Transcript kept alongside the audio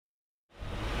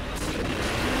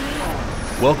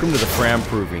Welcome to the FRAM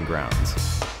Proving Grounds,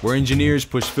 where engineers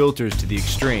push filters to the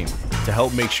extreme to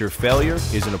help make sure failure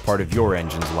isn't a part of your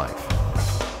engine's life.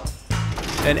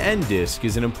 An end disc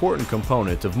is an important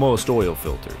component of most oil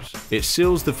filters. It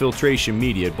seals the filtration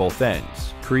media at both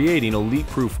ends, creating a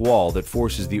leak-proof wall that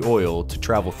forces the oil to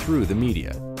travel through the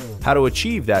media. How to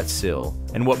achieve that seal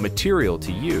and what material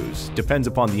to use depends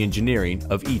upon the engineering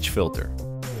of each filter.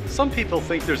 Some people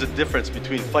think there's a difference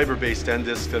between fiber-based end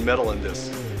disc and metal end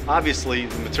disc. Obviously,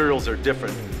 the materials are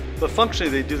different, but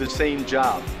functionally they do the same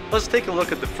job. Let's take a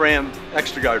look at the FRAM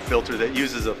Extra Guard filter that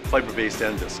uses a fiber-based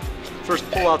end disc. First,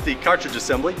 pull out the cartridge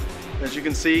assembly. As you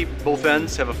can see, both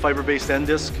ends have a fiber-based end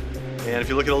disc, and if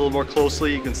you look at it a little more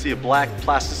closely, you can see a black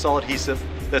plastisol adhesive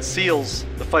that seals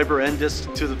the fiber end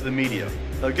disc to the media.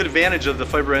 A good advantage of the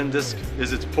fiber end disc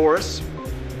is it's porous,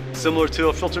 similar to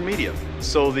a filter media.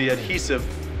 So the adhesive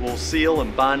will seal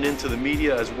and bond into the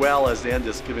media as well as the end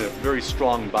disc, giving a very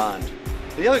strong bond.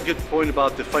 The other good point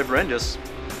about the fiber end disc,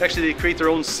 actually they create their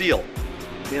own seal.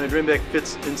 The anti-drain bag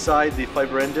fits inside the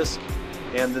fiber end disc,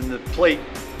 and then the plate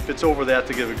fits over that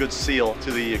to give a good seal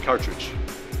to the cartridge.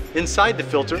 Inside the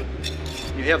filter,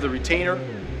 you have the retainer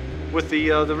with the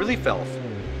relief valve.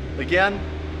 Again,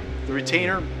 the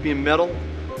retainer being metal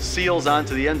seals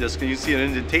onto the end disc, and you see an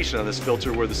indentation on this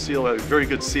filter where the seal has a very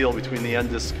good seal between the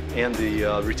end disc and the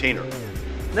retainer.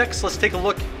 Next, let's take a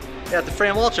look at the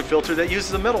FRAM Ultra filter that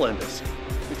uses a metal end disc.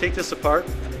 We take this apart,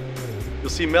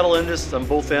 you'll see metal end discs on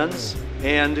both ends,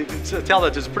 and you can tell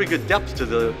that there's pretty good depth to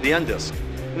the end disc.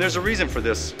 And there's a reason for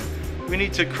this. We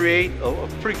need to create a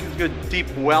pretty good deep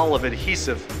well of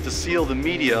adhesive to seal the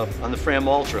media on the FRAM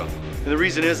Ultra. And the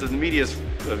reason is that the media is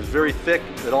very thick,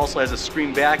 it also has a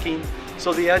screen backing,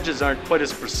 so the edges aren't quite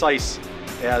as precise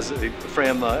as a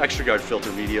FRAM Extra Guard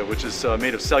filter media, which is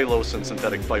made of cellulose and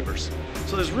synthetic fibers.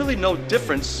 So there's really no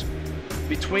difference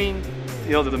between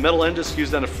the metal end disc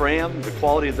used on a FRAM, the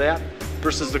quality of that,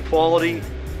 versus the quality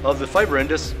of the fiber end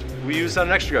disc we use on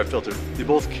an Extra Guard filter. They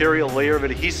both carry a layer of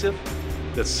adhesive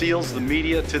that seals the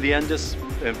media to the end disc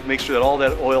and makes sure that all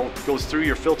that oil goes through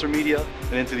your filter media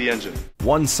and into the engine.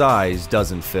 One size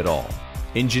doesn't fit all.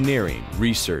 Engineering,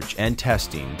 research, and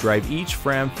testing drive each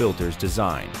FRAM filter's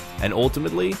design, and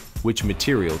ultimately, which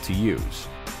material to use.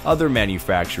 Other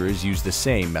manufacturers use the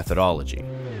same methodology.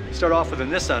 Start off with a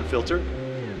Nissan filter.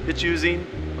 It's using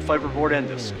a fiberboard end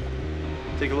disc.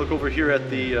 Take a look over here at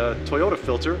the Toyota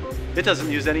filter. It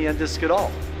doesn't use any end disc at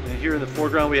all. And here in the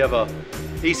foreground we have a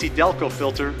AC Delco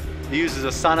filter. It uses a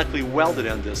sonically welded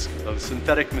end disc of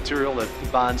synthetic material that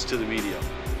bonds to the media.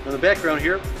 In the background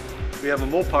here, we have a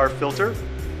Mopar filter.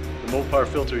 The Mopar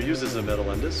filter uses a metal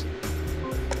end disc.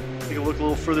 Take a look a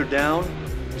little further down.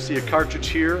 You see a cartridge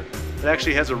here. It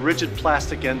actually has a rigid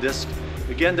plastic end disc.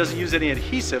 Again, doesn't use any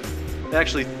adhesive. It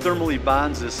actually thermally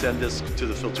bonds this end disc to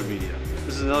the filter media.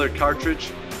 This is another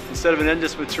cartridge. Instead of an end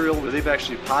disc material, they've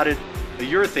actually potted a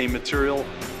urethane material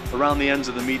around the ends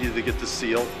of the media to get the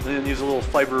seal, and then use a little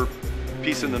fiber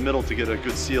piece in the middle to get a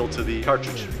good seal to the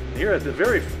cartridge. Here at the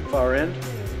very far end,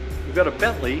 we've got a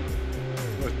Bentley,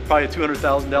 with probably a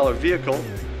 $200,000 vehicle,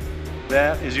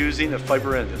 that is using a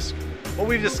fiber end disc. What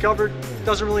we've discovered, it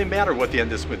doesn't really matter what the end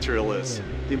disc material is.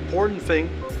 The important thing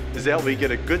is that we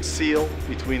get a good seal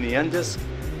between the end disc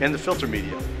and the filter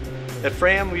media. At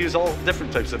FRAM, we use all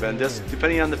different types of end discs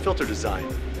depending on the filter design.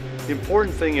 The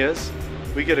important thing is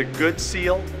we get a good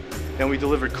seal and we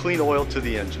deliver clean oil to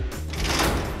the engine.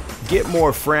 Get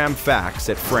more FRAM facts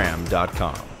at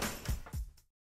fram.com.